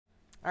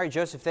All right,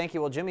 Joseph, thank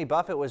you. Well, Jimmy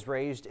Buffett was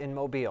raised in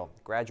Mobile,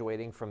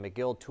 graduating from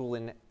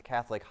McGill-Tulane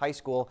Catholic High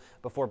School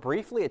before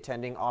briefly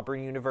attending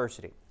Auburn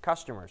University.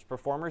 Customers,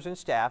 performers, and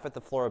staff at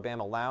the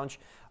Flora-Bama Lounge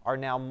are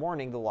now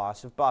mourning the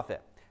loss of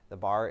Buffett. The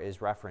bar is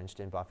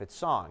referenced in Buffett's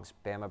songs,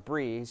 Bama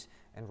Breeze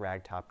and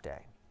Ragtop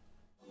Day.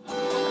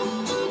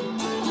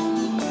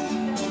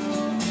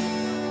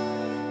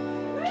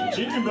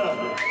 Jimmy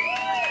Buffett.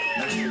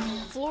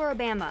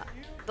 Flora-Bama,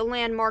 the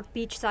landmark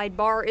beachside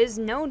bar, is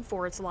known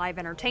for its live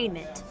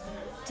entertainment.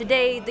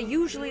 Today, the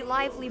usually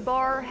lively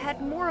bar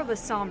had more of a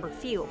somber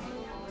feel.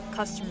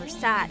 Customers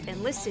sat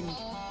and listened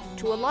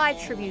to a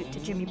live tribute to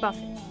Jimmy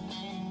Buffett.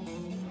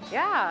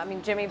 Yeah, I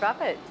mean, Jimmy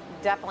Buffett,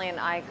 definitely an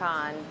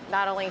icon,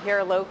 not only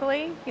here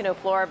locally,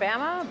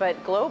 Flora-Bama,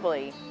 but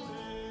globally.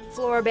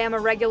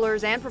 Flora-Bama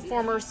regulars and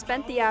performers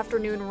spent the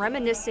afternoon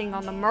reminiscing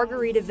on the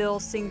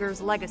Margaritaville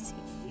singer's legacy.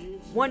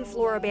 One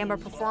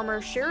Flora-Bama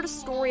performer shared a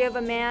story of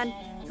a man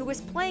who was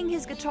playing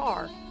his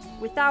guitar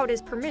without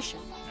his permission.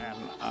 And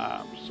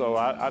so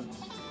I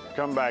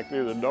come back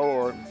through the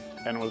door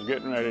and was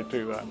getting ready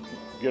to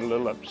get a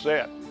little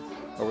upset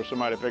over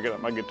somebody picking up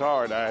my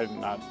guitar that I had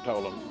not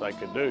told them they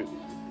could do.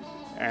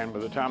 And by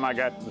the time I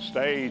got to the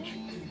stage,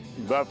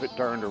 Buffett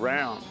turned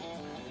around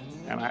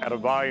and I had a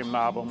volume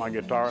knob on my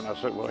guitar, and I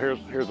said, well,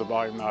 here's the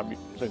volume knob.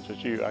 Since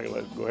it's you, I can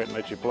go ahead and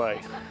let you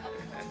play.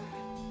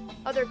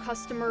 Other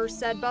customers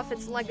said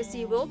Buffett's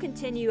legacy will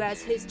continue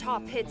as his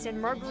top hits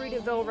in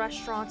Margaritaville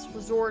restaurants,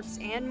 resorts,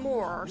 and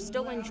more are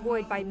still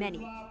enjoyed by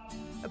many.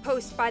 A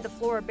post by the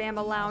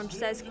Flora-Bama Lounge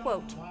says,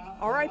 quote,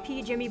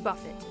 "R.I.P. Jimmy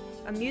Buffett,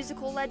 a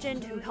musical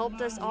legend who helped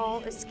us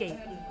all escape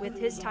with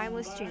his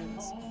timeless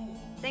tunes.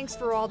 Thanks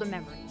for all the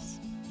memories."